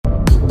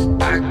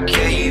I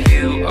gave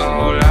you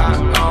all I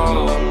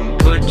own,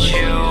 put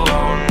you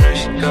on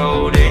this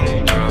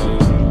golden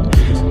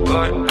throne,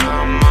 but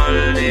I'm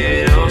a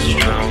little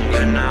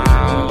stronger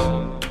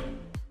now.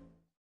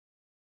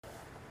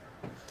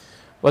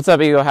 What's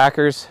up, Ego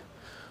Hackers?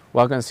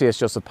 Welcome to CS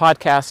Joseph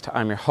Podcast.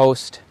 I'm your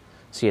host,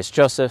 CS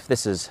Joseph.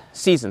 This is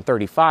Season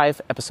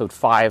 35, Episode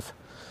 5.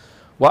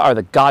 What are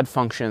the God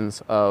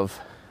functions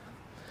of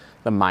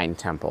the Mind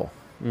Temple?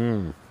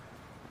 An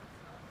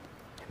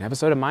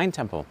episode of Mind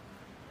Temple.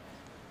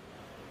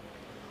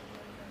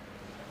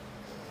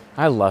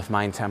 I love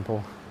Mind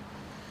Temple.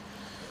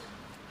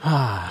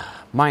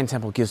 Mind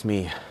Temple gives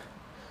me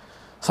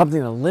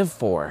something to live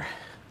for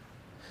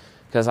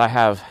because I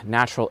have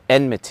natural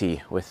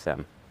enmity with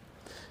them.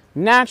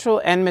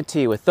 Natural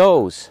enmity with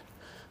those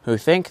who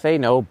think they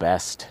know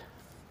best.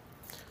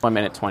 1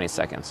 minute, 20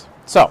 seconds.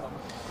 So,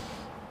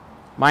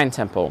 Mind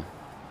Temple.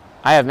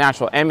 I have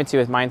natural enmity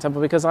with Mind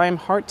Temple because I am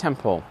Heart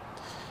Temple.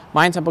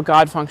 Mind Temple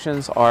God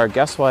functions are,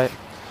 guess what?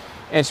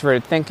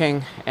 Introverted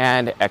thinking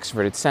and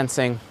extroverted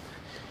sensing.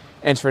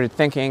 Introverted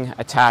thinking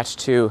attached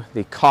to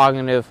the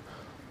cognitive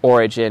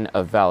origin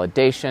of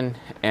validation,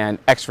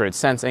 and extroverted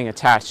sensing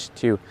attached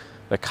to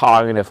the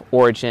cognitive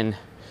origin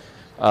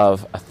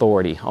of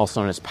authority,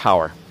 also known as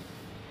power.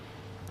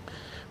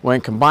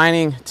 When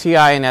combining TI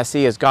and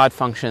SE as God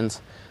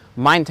functions,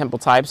 Mind Temple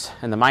types,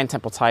 and the Mind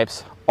Temple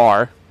types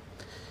are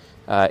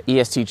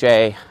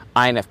ESTJ,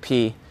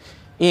 INFP,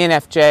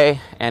 ENFJ,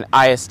 and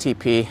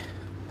ISTP.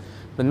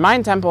 The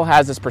Mind Temple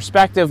has this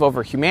perspective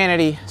over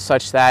humanity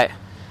such that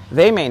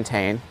they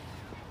maintain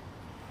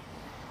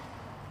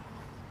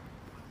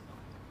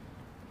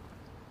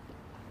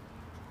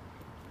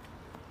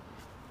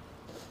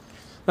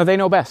that they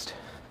know best.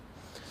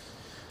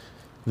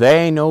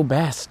 They know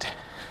best.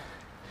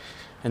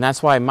 And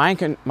that's why Mind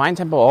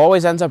Temple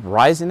always ends up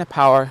rising to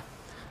power.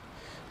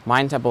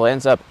 Mind Temple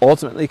ends up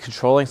ultimately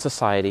controlling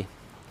society.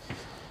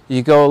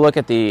 You go look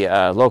at the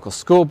local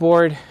school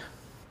board.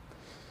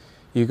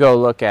 You go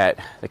look at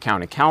the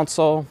county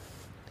council,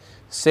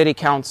 city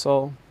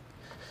council,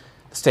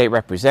 state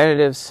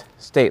representatives,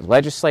 state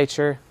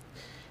legislature.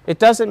 It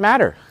doesn't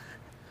matter.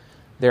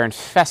 They're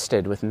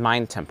infested with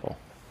Mind Temple.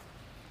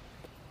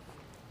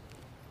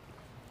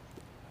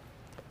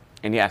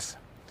 And yes,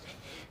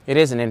 it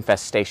is an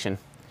infestation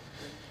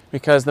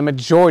because the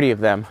majority of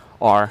them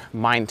are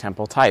Mind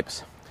Temple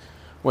types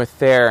with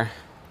their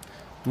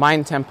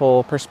Mind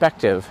Temple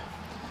perspective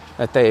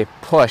that they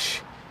push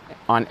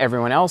on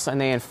everyone else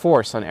and they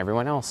enforce on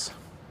everyone else.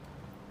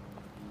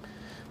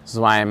 This is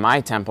why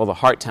my temple, the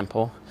Heart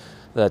Temple,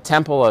 the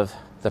temple of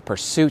the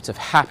pursuit of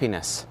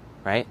happiness,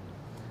 right?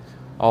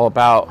 All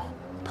about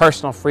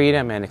personal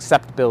freedom and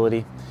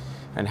acceptability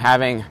and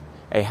having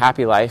a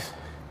happy life.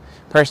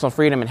 Personal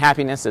freedom and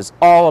happiness is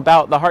all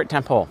about the Heart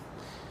Temple.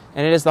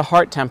 And it is the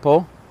Heart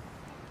Temple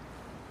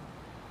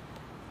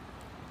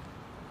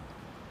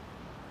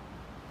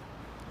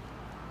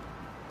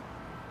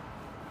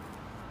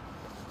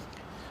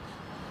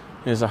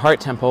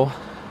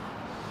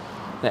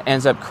that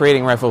ends up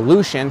creating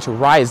revolution to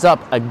rise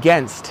up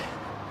against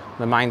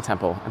the Mind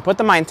Temple and put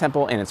the Mind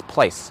Temple in its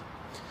place.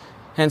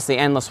 Hence the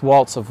endless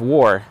waltz of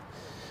war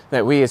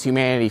that we as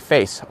humanity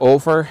face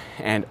over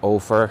and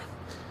over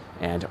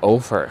and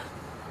over.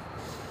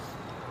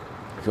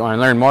 If you want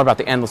to learn more about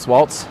the Endless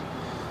Waltz,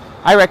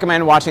 I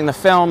recommend watching the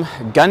film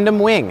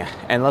Gundam Wing,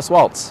 Endless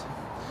Waltz,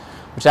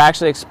 which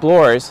actually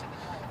explores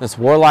this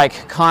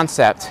warlike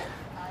concept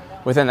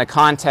within the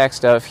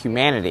context of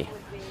humanity.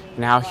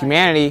 And how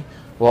humanity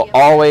will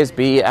always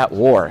be at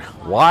war.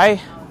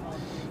 Why?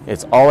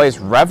 It's always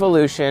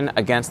revolution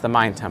against the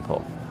Mind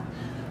Temple.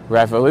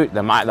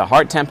 The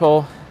Heart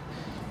Temple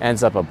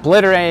ends up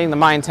obliterating the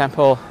Mind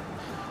Temple,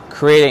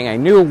 creating a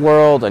new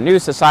world, a new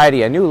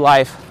society, a new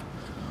life,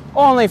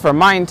 only for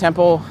Mind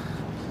Temple,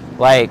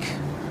 like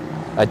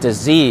a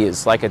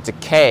disease, like a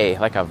decay,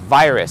 like a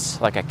virus,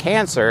 like a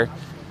cancer,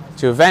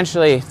 to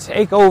eventually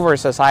take over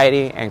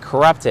society and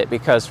corrupt it,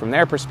 because from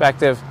their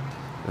perspective,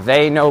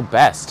 they know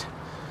best.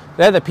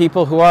 They're the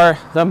people who are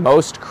the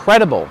most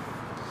credible.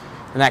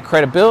 And that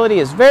credibility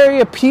is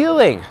very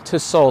appealing to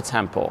Soul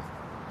Temple.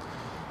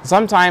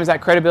 Sometimes that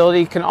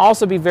credibility can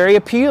also be very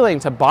appealing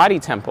to Body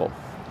Temple.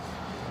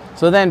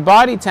 So then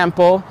Body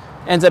Temple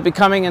ends up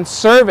becoming in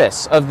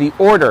service of the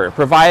order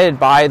provided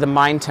by the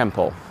Mind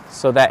Temple.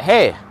 So that,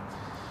 hey,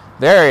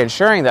 they're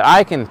ensuring that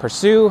I can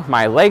pursue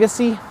my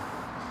legacy,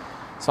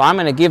 so I'm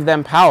going to give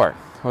them power.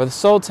 Or the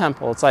Soul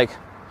Temple, it's like,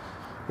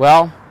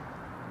 well,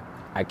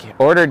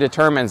 order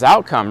determines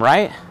outcome,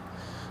 right?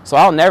 So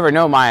I'll never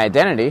know my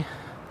identity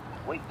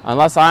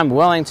unless I'm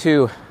willing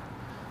to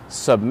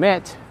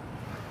submit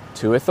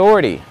to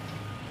authority,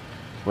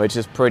 which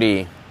is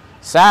pretty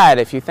sad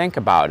if you think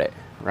about it,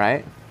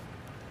 right?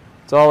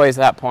 It's always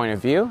that point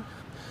of view.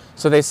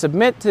 So they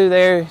submit to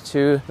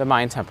the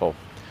Mind Temple.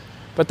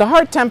 But the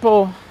Heart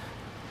Temple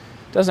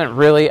doesn't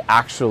really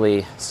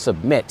actually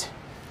submit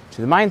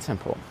to the Mind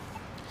Temple.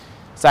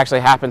 This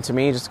actually happened to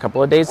me just a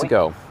couple of days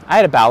ago. I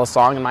had a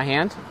balisong in my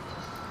hand.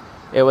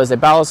 It was a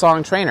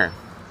balisong trainer.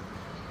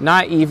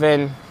 Not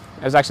even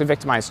I was actually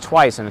victimized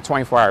twice in a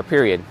 24-hour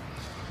period.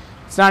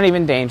 It's not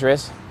even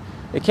dangerous.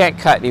 It can't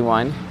cut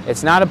anyone.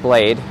 It's not a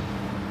blade.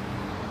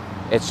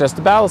 It's just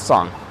a battle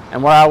song.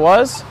 And where I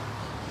was,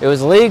 it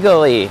was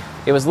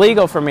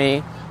legal for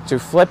me to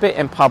flip it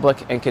in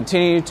public and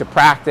continue to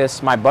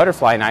practice my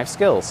butterfly knife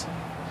skills,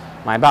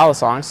 my battle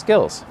song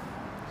skills.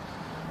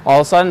 All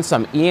of a sudden,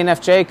 some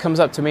ENFJ comes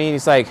up to me and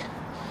he's like,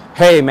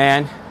 "Hey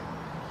man,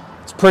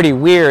 it's pretty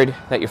weird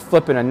that you're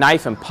flipping a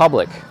knife in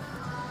public."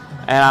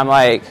 And I'm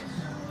like,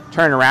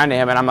 turning around to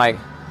him and I'm like,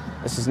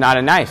 "This is not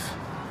a knife."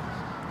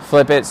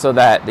 Flip it so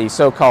that the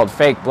so-called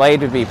fake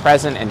blade would be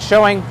present and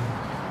showing.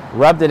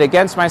 Rubbed it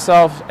against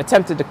myself,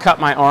 attempted to cut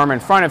my arm in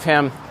front of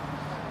him.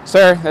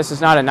 "Sir, this is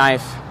not a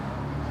knife.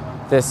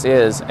 This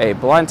is a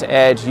blunt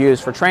edge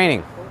used for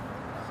training."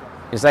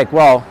 He's like,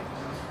 "Well,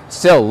 it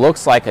still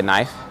looks like a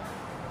knife.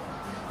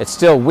 It's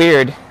still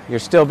weird. You're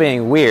still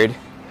being weird."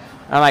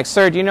 I'm like,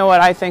 "Sir, do you know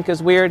what I think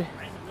is weird?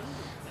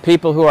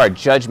 People who are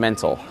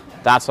judgmental.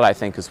 That's what I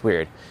think is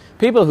weird.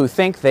 People who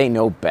think they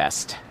know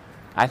best.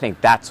 I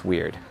think that's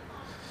weird.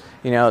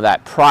 You know,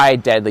 that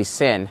pride, deadly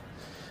sin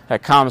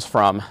that comes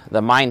from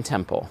the mind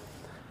temple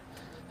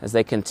as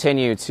they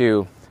continue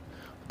to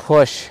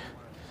push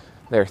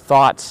their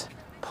thoughts,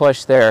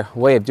 push their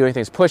way of doing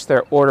things, push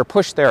their order,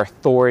 push their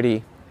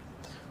authority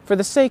for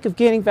the sake of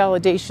gaining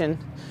validation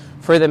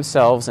for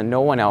themselves and no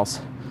one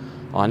else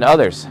on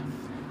others."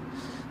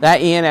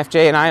 That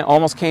ENFJ and I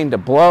almost came to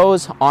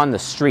blows on the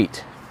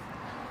street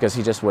because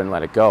he just wouldn't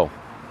let it go.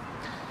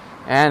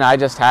 And I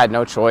just had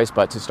no choice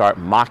but to start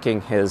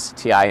mocking his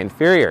TI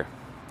inferior.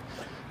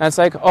 And it's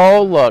like,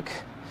 oh, look,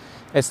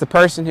 it's the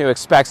person who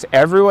expects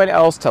everyone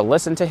else to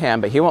listen to him,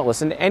 but he won't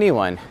listen to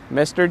anyone.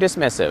 Mr.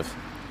 Dismissive.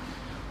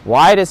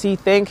 Why does he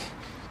think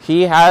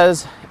he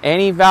has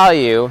any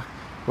value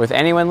with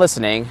anyone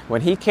listening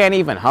when he can't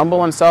even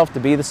humble himself to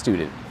be the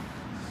student?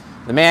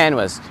 The man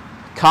was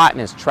caught in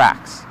his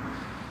tracks.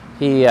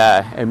 He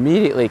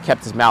immediately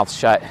kept his mouth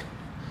shut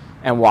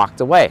and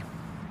walked away.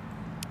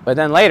 But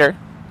then later,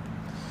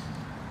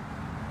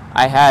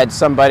 I had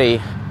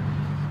somebody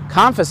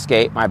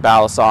confiscate my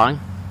battle song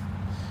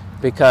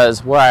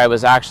because where I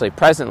was actually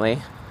presently,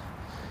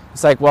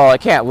 it's like, well,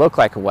 it can't look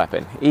like a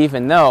weapon,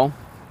 even though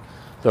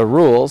the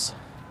rules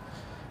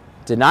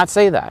did not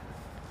say that.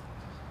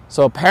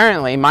 So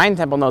apparently, Mind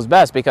Temple knows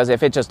best, because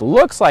if it just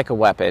looks like a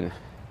weapon,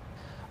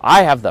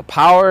 I have the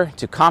power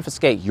to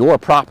confiscate your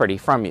property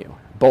from you.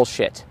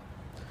 Bullshit.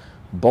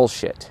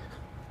 Bullshit.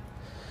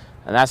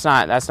 And that's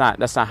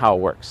not how it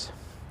works.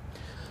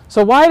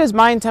 So why does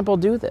Mind Temple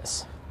do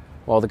this?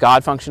 Well, the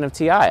God function of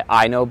TI,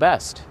 I know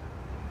best.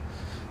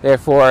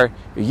 Therefore,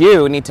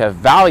 you need to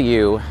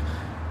value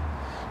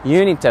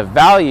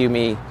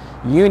me.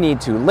 You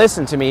need to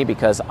listen to me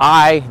because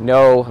I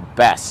know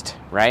best,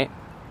 right?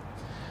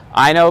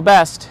 I know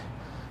best,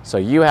 so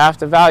you have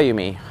to value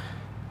me.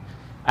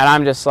 And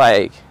I'm just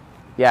like,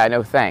 yeah,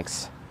 no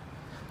thanks.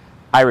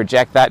 I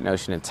reject that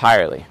notion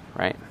entirely,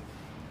 right?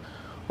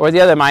 Or the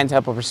other Mind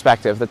Temple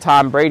perspective, the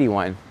Tom Brady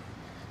one.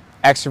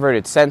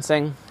 Extroverted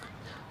sensing.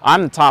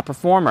 I'm the top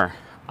performer.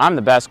 I'm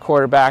the best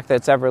quarterback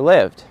that's ever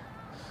lived.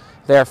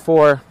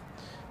 Therefore,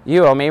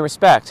 you owe me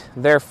respect.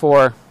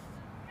 Therefore,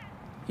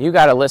 you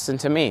got to listen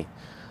to me.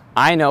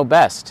 I know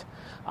best.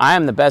 I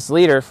am the best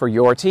leader for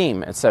your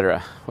team,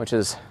 etc., which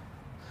is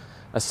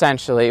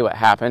essentially what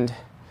happened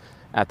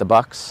at the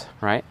Bucs,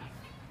 right?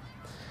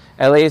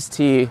 At least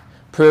he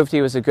proved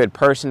he was a good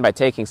person by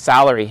taking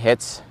salary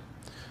hits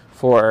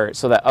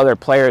so that other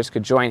players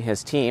could join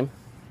his team,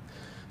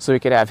 so he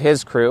could have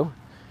his crew,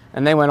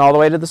 and they went all the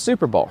way to the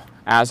Super Bowl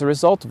as a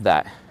result of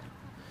that.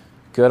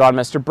 Good on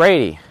Mr.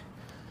 Brady.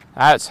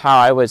 That's how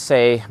I would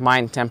say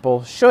Mind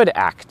Temple should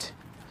act.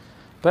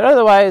 But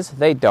otherwise,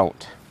 they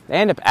don't. They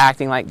end up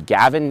acting like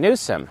Gavin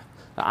Newsom,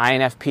 the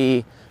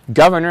INFP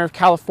governor of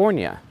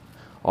California,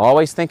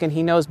 always thinking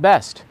he knows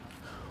best.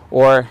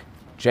 Or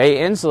Jay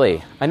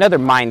Inslee, another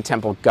Mind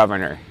Temple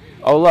governor,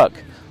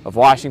 of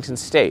Washington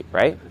State,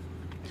 right?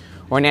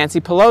 Or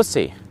Nancy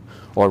Pelosi,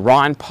 or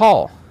Ron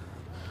Paul,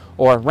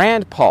 or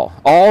Rand Paul,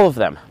 all of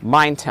them,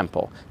 Mind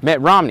Temple.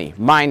 Mitt Romney,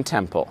 Mind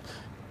Temple.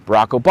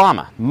 Barack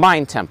Obama,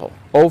 Mind Temple.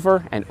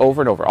 Over and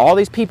over and over. All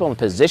these people in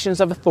positions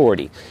of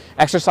authority,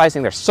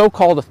 exercising their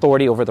so-called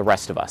authority over the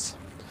rest of us.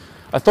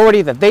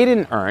 Authority that they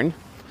didn't earn,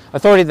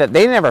 authority that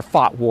they never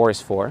fought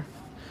wars for.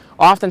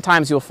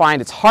 Oftentimes you'll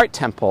find it's Heart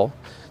Temple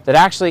that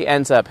actually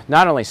ends up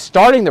not only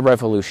starting the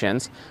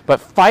revolutions,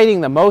 but fighting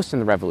the most in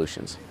the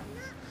revolutions.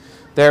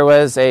 There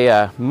was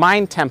a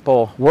Mind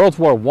Temple World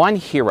War I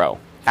hero,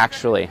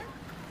 actually.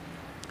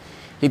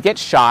 He'd get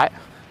shot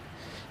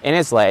in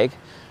his leg,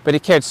 but he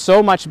cared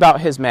so much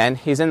about his men,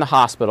 he's in the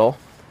hospital.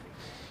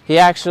 He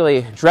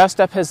actually dressed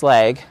up his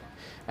leg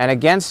and,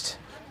 against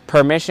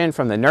permission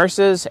from the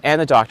nurses and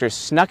the doctors,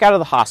 snuck out of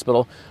the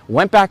hospital,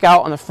 went back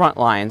out on the front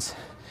lines,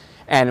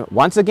 and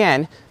once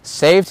again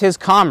saved his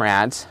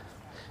comrades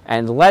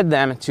and led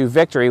them to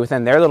victory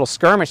within their little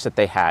skirmish that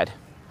they had,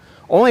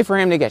 only for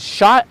him to get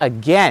shot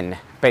again,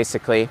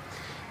 basically,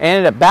 and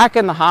ended up back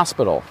in the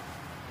hospital.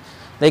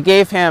 They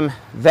gave him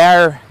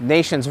their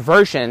nation's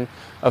version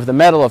of the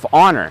Medal of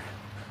Honor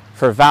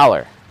for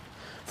valor,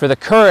 for the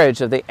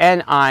courage of the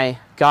NI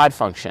God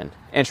function,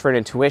 introvert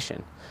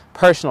intuition,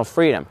 personal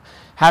freedom,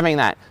 having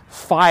that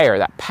fire,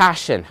 that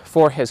passion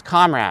for his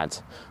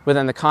comrades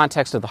within the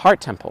context of the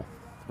heart temple,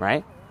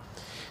 right?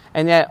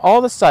 And yet all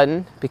of a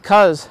sudden,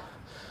 because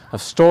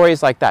of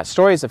stories like that,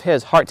 stories of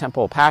his heart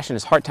temple passion,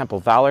 his heart temple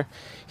valor,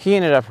 he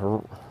ended up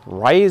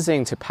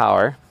rising to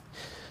power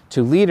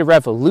to lead a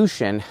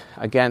revolution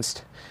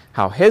against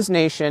how his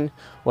nation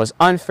was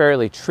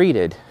unfairly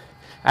treated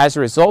as a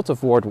result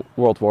of World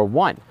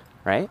War I,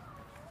 right?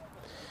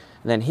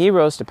 And then he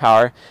rose to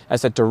power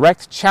as a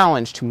direct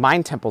challenge to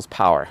Mind Temple's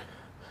power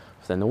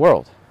within the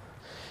world.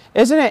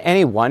 Isn't it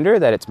any wonder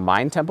that it's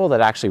Mind Temple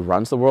that actually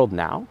runs the world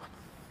now?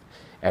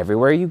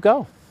 Everywhere you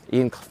go,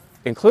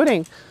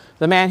 including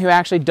the man who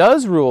actually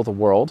does rule the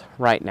world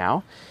right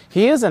now.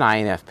 He is an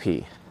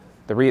INFP,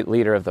 the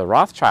leader of the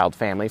Rothschild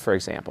family, for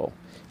example.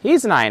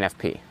 He's an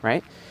INFP,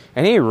 right?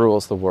 And he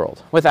rules the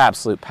world with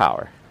absolute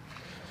power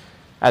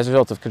as a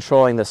result of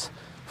controlling this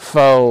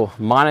faux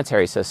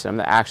monetary system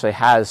that actually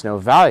has no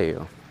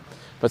value.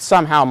 But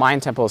somehow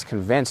Mind Temple has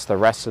convinced the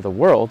rest of the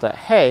world that,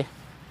 hey,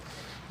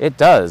 it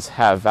does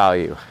have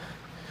value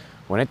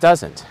when it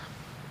doesn't.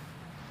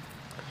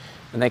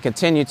 And they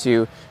continue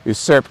to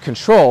usurp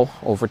control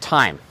over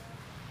time.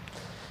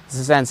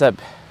 This ends up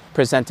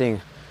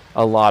presenting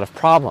a lot of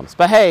problems.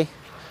 But hey,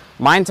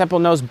 Mind Temple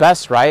knows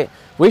best, right?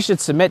 We should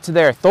submit to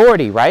their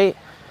authority, right?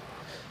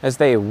 As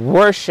they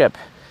worship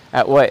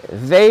at what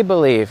they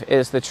believe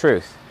is the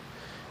truth.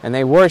 And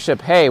they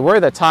worship, hey, we're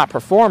the top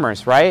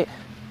performers, right?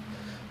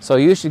 So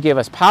you should give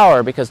us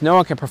power because no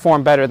one can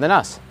perform better than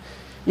us.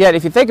 Yet,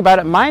 if you think about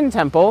it, Mind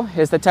Temple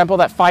is the temple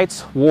that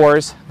fights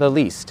wars the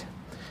least.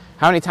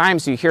 How many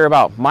times do you hear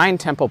about Mind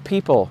Temple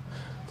people,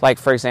 like,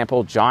 for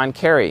example, John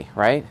Kerry,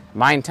 right?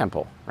 Mind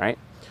Temple, right?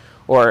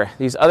 Or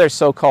these other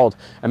so-called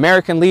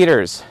American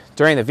leaders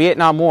during the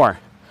Vietnam War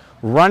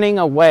running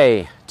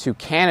away to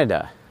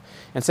Canada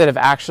instead of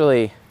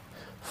actually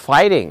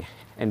fighting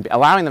and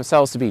allowing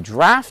themselves to be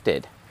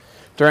drafted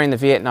during the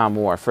Vietnam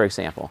War, for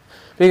example.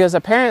 Because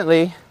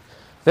apparently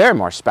they're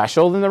more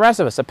special than the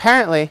rest of us.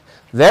 Apparently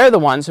they're the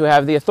ones who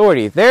have the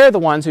authority. They're the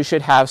ones who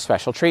should have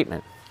special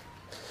treatment.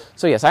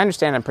 So yes, I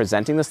understand I'm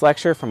presenting this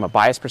lecture from a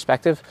biased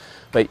perspective,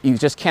 but you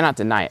just cannot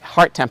deny it.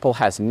 Heart Temple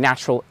has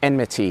natural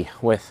enmity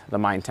with the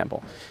Mind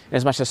Temple,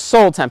 as much as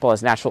Soul Temple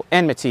has natural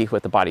enmity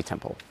with the Body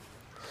Temple.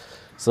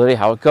 That's literally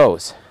how it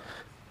goes.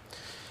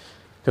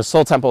 Because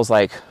Soul Temple is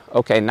like,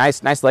 okay,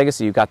 nice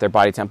legacy, you got their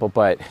Body Temple,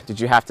 but did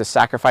you have to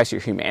sacrifice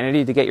your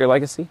humanity to get your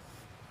legacy?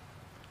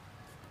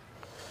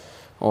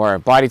 Or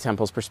Body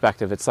Temple's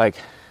perspective, it's like,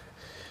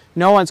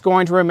 no one's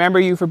going to remember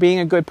you for being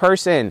a good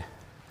person.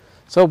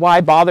 So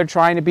why bother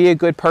trying to be a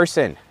good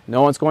person?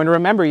 No one's going to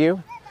remember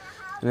you.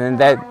 And then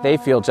that they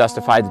feel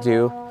justified to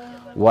do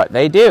what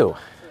they do.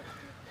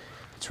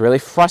 It's really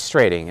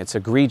frustrating. It's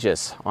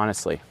egregious,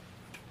 honestly.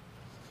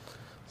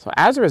 So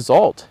as a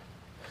result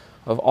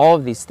of all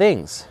of these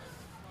things,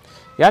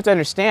 you have to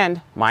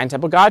understand Mind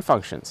Temple God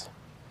functions.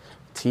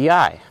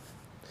 TI.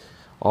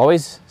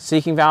 Always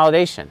seeking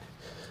validation.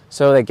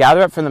 So they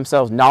gather up for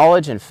themselves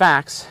knowledge and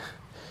facts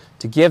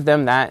to give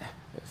them that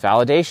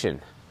validation.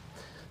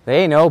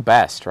 They know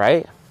best,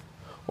 right?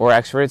 Or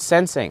extroverted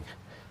sensing,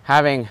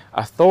 having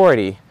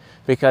authority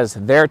because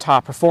they're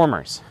top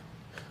performers,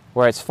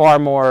 where it's far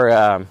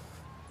more,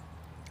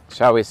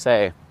 shall we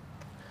say,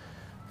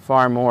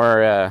 far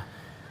more,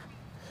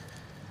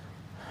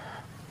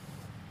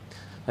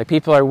 like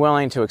people are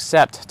willing to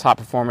accept top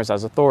performers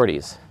as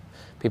authorities.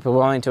 People are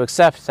willing to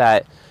accept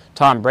that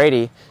Tom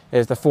Brady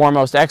is the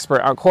foremost expert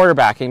on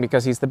quarterbacking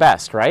because he's the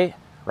best, right?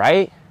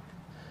 Right?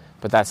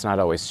 But that's not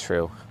always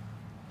true.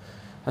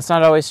 That's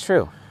not always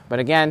true. But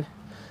again,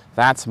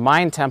 that's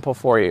Mind Temple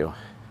for you.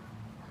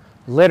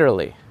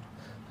 Literally.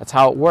 That's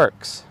how it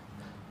works.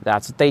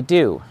 That's what they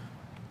do.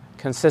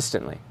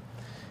 Consistently.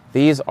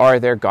 These are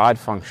their God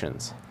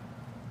functions.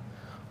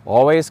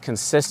 Always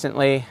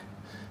consistently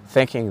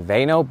thinking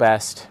they know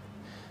best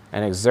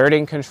and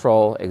exerting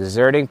control,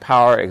 exerting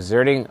power,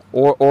 exerting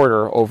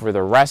order over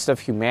the rest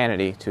of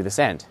humanity to this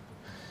end.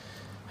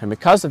 And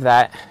because of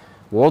that,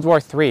 World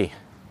War III,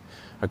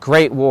 a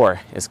great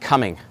war, is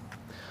coming.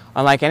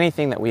 Unlike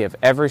anything that we have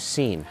ever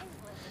seen.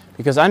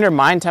 Because under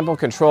Mind Temple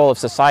control of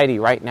society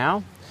right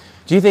now,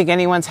 do you think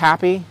anyone's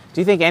happy?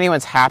 Do you think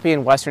anyone's happy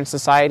in Western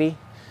society?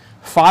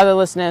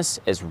 Fatherlessness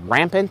is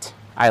rampant.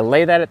 I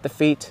lay that at the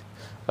feet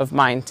of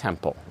Mind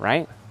Temple,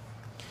 right?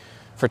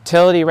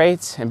 Fertility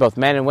rates in both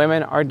men and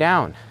women are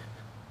down.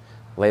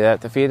 Lay that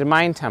at the feet of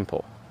Mind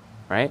Temple,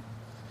 right?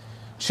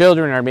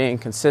 Children are being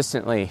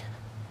consistently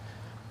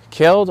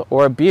killed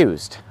or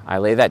abused. I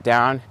lay that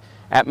down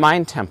at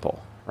Mind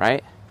Temple,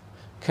 right?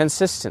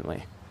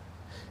 Consistently.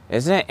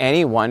 Isn't it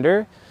any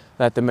wonder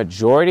that the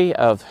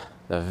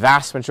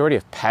vast majority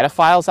of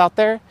pedophiles out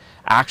there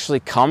actually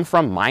come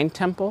from Mind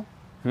Temple?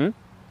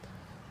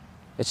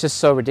 It's just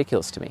so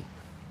ridiculous to me.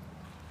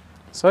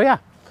 So yeah,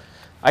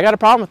 I got a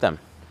problem with them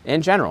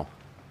in general.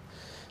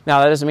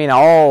 Now, that doesn't mean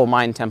all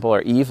mind temple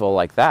are evil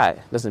like that.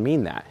 It doesn't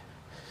mean that.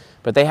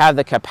 But they have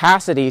the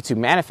capacity to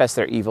manifest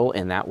their evil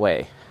in that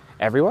way.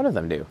 Every one of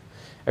them do.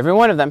 Every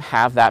one of them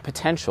have that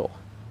potential.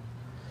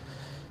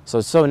 So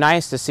it's so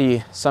nice to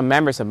see some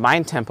members of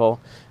mind temple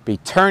be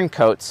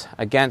turncoats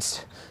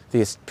against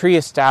the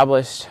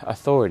pre-established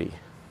authority,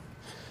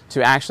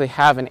 to actually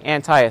have an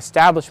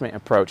anti-establishment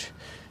approach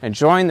and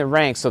join the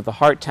ranks of the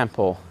heart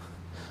temple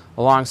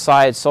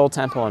alongside soul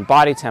temple and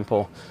body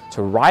temple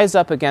to rise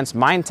up against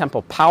mind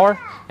temple power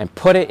and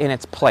put it in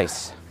its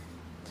place.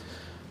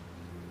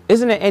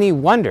 Isn't it any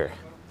wonder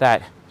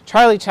that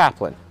Charlie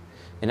Chaplin,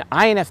 an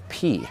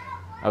INFP,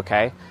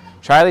 okay,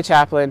 Charlie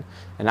Chaplin,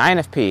 an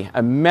INFP,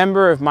 a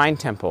member of mind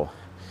temple,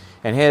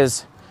 in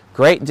his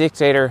Great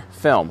Dictator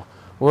film,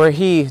 where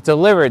he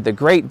delivered the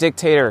Great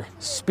Dictator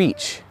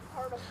speech,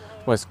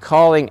 was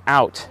calling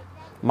out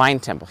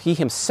mind temple. He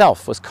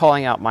himself was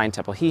calling out mind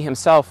temple. He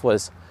himself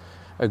was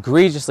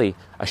egregiously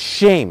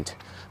ashamed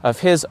of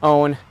his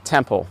own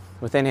temple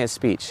within his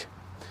speech,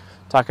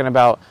 talking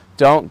about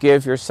don't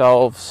give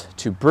yourselves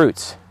to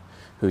brutes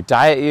who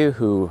diet you,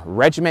 who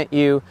regiment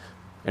you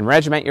and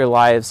regiment your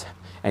lives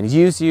and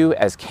use you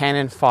as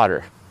cannon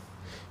fodder.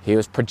 He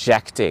was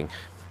projecting.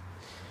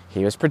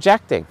 He was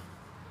projecting.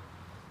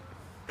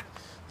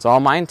 It's all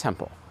mind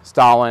temple.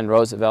 Stalin,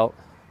 Roosevelt,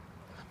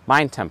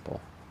 mind temple.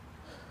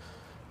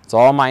 It's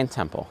all mind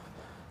temple.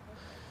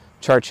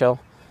 Churchill,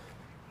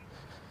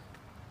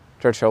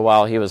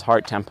 while he was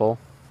heart temple,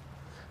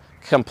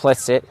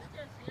 complicit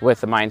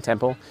with the mind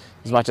temple,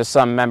 as much as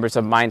some members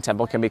of mind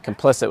temple can be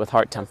complicit with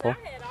heart temple,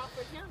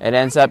 it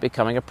ends up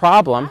becoming a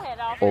problem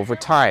over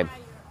time.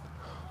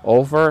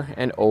 Over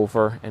and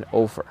over and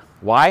over.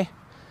 Why?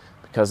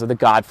 Because of the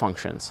God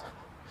functions.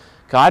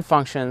 God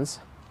functions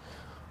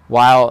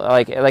while,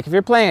 like if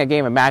you're playing a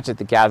game of Magic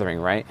the Gathering,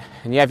 right?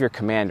 And you have your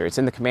commander. It's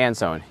in the command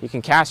zone. You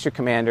can cast your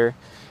commander.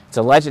 It's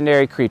a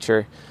legendary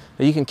creature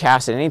that you can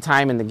cast at any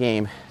time in the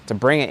game to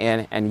bring it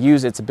in and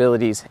use its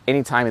abilities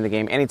anytime in the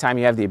game, anytime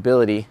you have the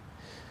ability,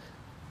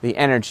 the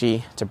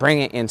energy to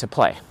bring it into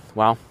play.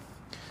 Well,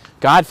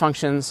 God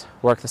functions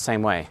work the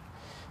same way.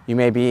 You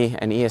may be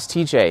an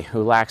ESTJ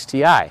who lacks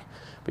TI,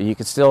 but you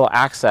can still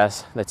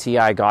access the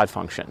TI God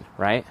function,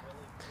 right?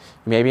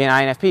 You may be an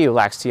INFP who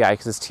lacks TI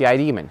because it's TI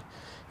demon.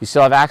 You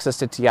still have access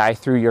to TI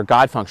through your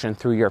God function,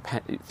 through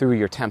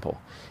your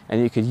temple.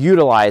 And you could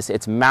utilize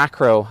its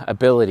macro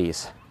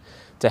abilities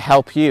to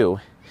help you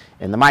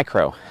in the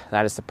micro.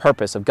 That is the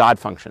purpose of God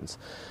functions.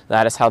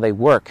 That is how they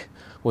work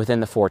within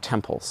the 4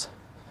 temples.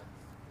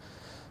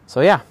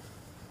 So yeah,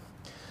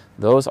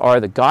 those are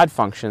the God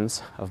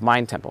functions of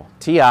mind temple.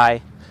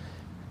 TI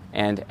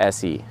and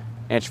SE.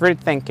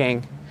 Introverted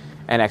thinking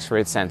and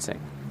extroverted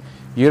sensing.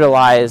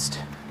 Utilized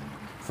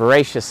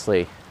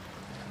voraciously,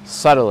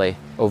 subtly,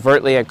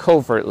 overtly and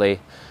covertly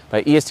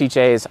by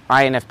ESTJs,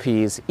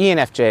 INFPs,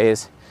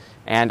 ENFJs,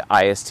 and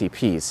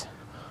ISTPs.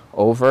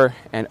 Over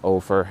and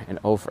over and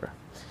over.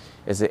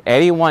 Is it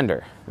any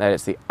wonder that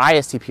it's the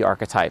ISTP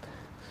archetype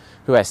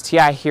who has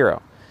TI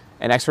hero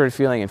and extroverted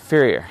feeling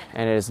inferior,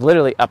 and it is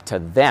literally up to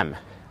them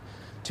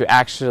to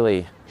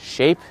actually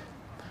shape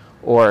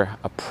or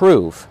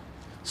approve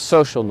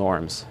social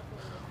norms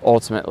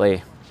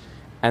ultimately,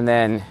 and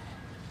then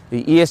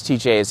the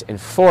ESTJs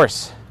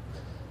enforce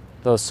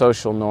those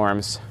social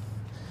norms,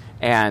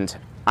 and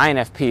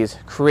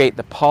INFPs create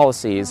the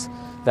policies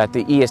that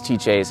the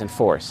ESTJs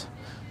enforce.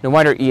 No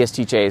wonder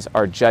ESTJs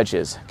are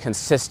judges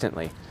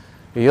consistently.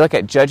 If you look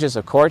at judges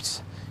of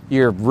courts,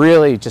 you're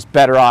really just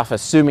better off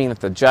assuming that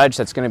the judge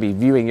that's going to be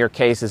viewing your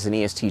case is an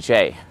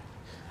ESTJ. I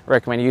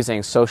recommend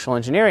using social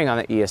engineering on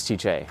the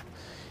ESTJ.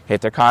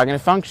 Hit their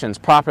cognitive functions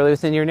properly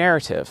within your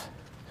narrative.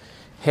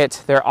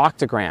 Hit their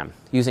octagram,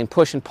 using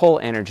push and pull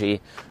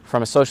energy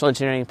from a social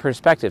engineering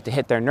perspective to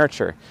hit their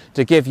nurture,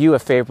 to give you a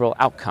favorable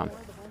outcome,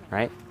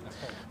 right?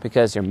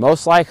 Because you're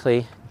most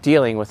likely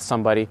dealing with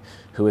somebody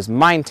who is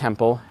mind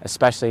temple,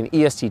 especially an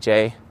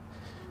ESTJ,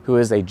 who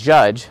is a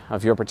judge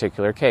of your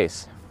particular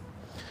case.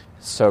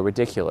 It's so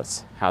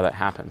ridiculous how that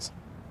happens.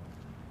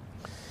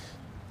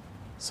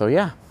 So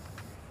yeah.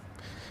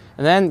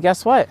 And then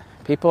guess what?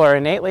 People are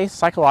innately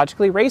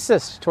psychologically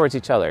racist towards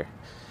each other.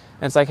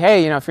 And it's like,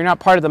 hey, if you're not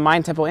part of the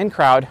mind temple in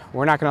crowd,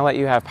 we're not going to let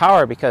you have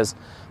power because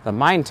the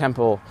mind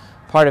temple,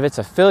 part of its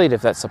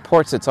affiliative that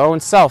supports its own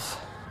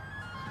self.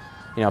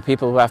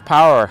 People who have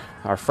power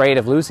are afraid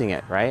of losing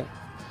it, right?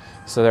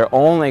 So they're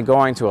only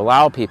going to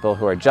allow people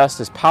who are just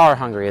as power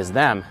hungry as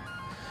them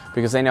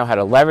because they know how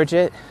to leverage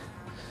it,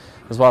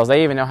 as well as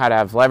they even know how to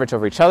have leverage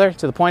over each other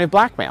to the point of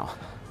blackmail.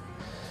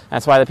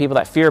 That's why the people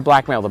that fear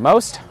blackmail the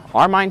most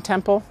are mind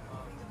temple,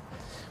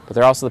 but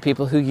they're also the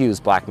people who use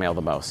blackmail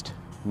the most.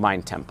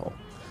 Mind temple.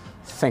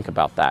 Think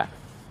about that.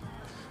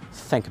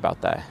 Think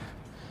about that.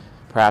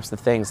 Perhaps the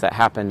things that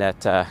happened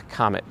at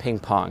Comet Ping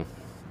Pong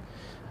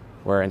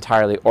were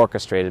entirely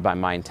orchestrated by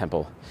mind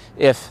temple.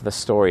 If the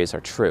stories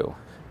are true,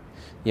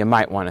 you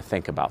might want to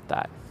think about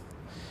that.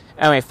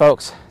 Anyway,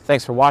 folks,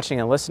 thanks for watching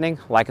and listening.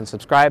 Like and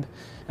subscribe,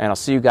 and I'll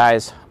see you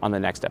guys on the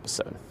next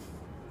episode.